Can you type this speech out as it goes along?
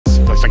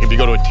It's like if you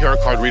go to a tarot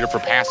card reader for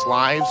past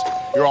lives,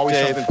 you're always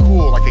something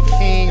cool, like a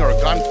king or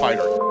a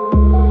gunfighter.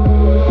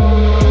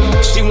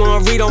 She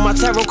wanna read on my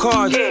tarot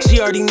cards. She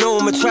already know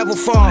I'ma travel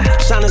far.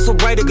 Shining so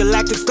bright, a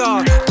galactic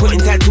star. Putting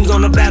tattoos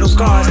on the battle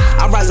scars.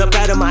 I rise up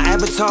out of my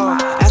avatar.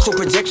 Astral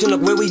projection,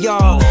 look where we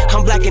are.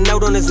 I'm blacking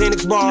out on the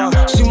Xanax bar.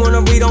 She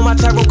wanna read on my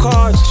tarot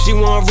cards. She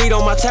wanna read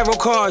on my tarot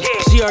cards.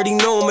 She already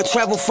know I'ma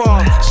travel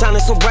far.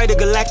 Shining so bright, a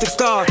galactic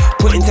star.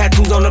 Putting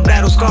tattoos on the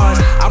battle scars.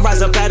 I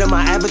rise up out of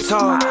my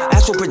avatar.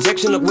 Astral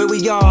projection, look where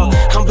we are.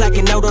 I'm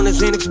blacking out on the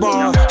Xanax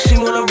bar. She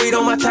wanna read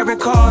on my tarot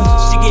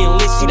cards. She getting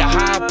lit, she the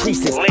high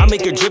priestess. I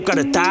make her drip, got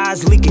her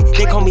thighs leaking.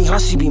 They call me her,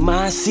 she be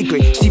my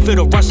secret. She feel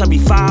the rush, I be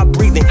fire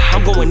breathing.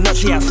 I'm going nuts,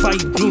 she have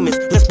fight demons.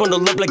 Let's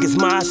bundle up like it's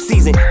my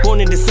season.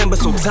 Born in December,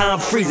 so time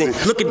freezing.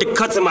 Look at the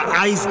cuts in my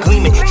eyes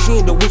gleaming. She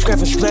into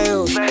witchcraft and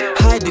spells.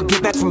 I had to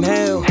get back from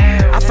hell.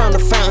 I found a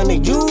fountain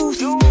of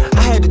youth.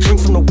 I had to drink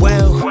from the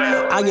well.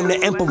 I am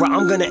the emperor,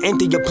 I'm gonna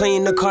enter. You're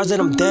playing the cards that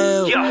I'm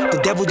dealt. The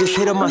devil just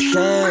hit on my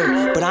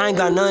cell, but I ain't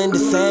got nothing to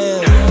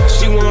sell.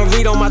 She wanna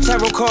read on my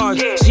tarot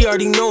cards. She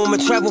already know I'ma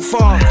travel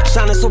far.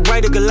 Shining so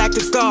bright, a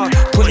galactic star.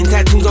 Putting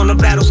tattoos on the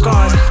battle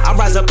scars. I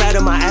rise up out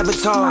of my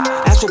avatar.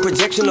 Astral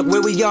projection, look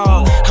where we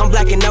are. I'm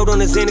blacking out on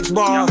the Xanax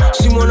bar.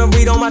 She wanna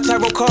read on my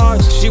tarot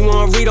cards. She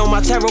wanna read on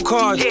my tarot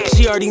cards.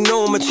 She already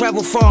know I'ma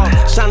travel far.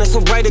 Shining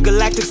so bright, a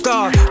galactic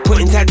star.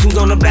 Putting tattoos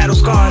on the battle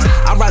scars.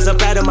 I rise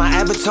up out of my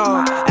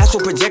avatar.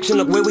 Astral projection,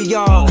 look where we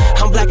are.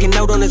 I'm blacking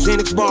out on the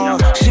Xanax bar.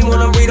 She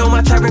wanna read on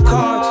my tarot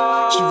cards.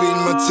 She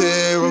reading my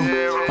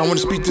tarot. I wanna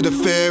speak to the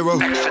pharaoh.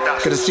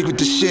 Got a secret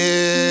to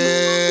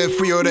share.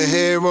 Free all the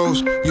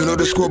heroes. You know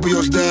the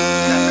Scorpio's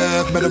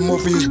death.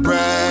 Metamorphosis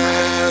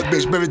breath.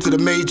 Bitch buried to the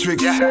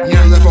matrix.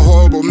 Now left a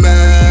horrible mess.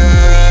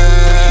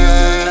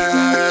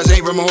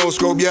 Ain't read my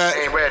horoscope yet.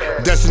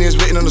 Destiny is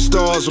written on the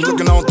stars. I'm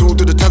looking on through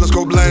the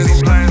telescope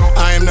lens.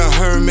 I am the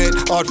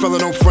hermit. Odd fella,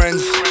 no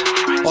friends.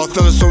 All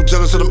fellas so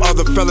jealous of them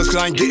other fellas, cause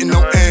I ain't getting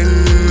no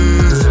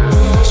ends.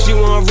 She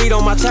wanna read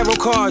on my tarot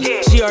cards.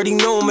 She already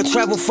know I'ma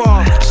travel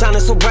far. Shining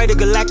so bright, a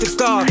galactic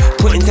star.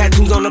 Putting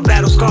tattoos on the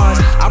battle scars.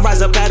 I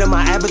rise up out of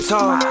my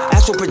avatar.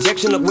 Astral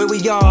projection, look where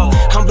we are.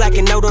 I'm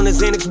blacking out on the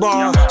Xanax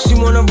bar. She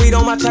wanna read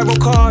on my tarot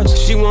cards.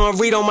 She wanna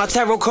read on my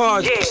tarot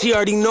cards. She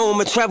already know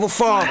I'ma travel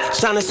far.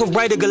 Shining so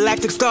bright, a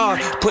galactic star.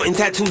 Putting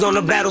tattoos on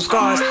the battle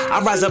scars.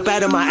 I rise up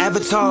out of my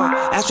avatar.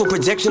 Astral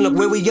projection, look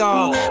where we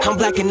are. I'm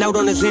blacking out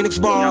on the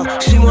Xanax bar.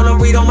 She wanna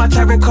read on my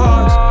tarot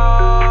cards.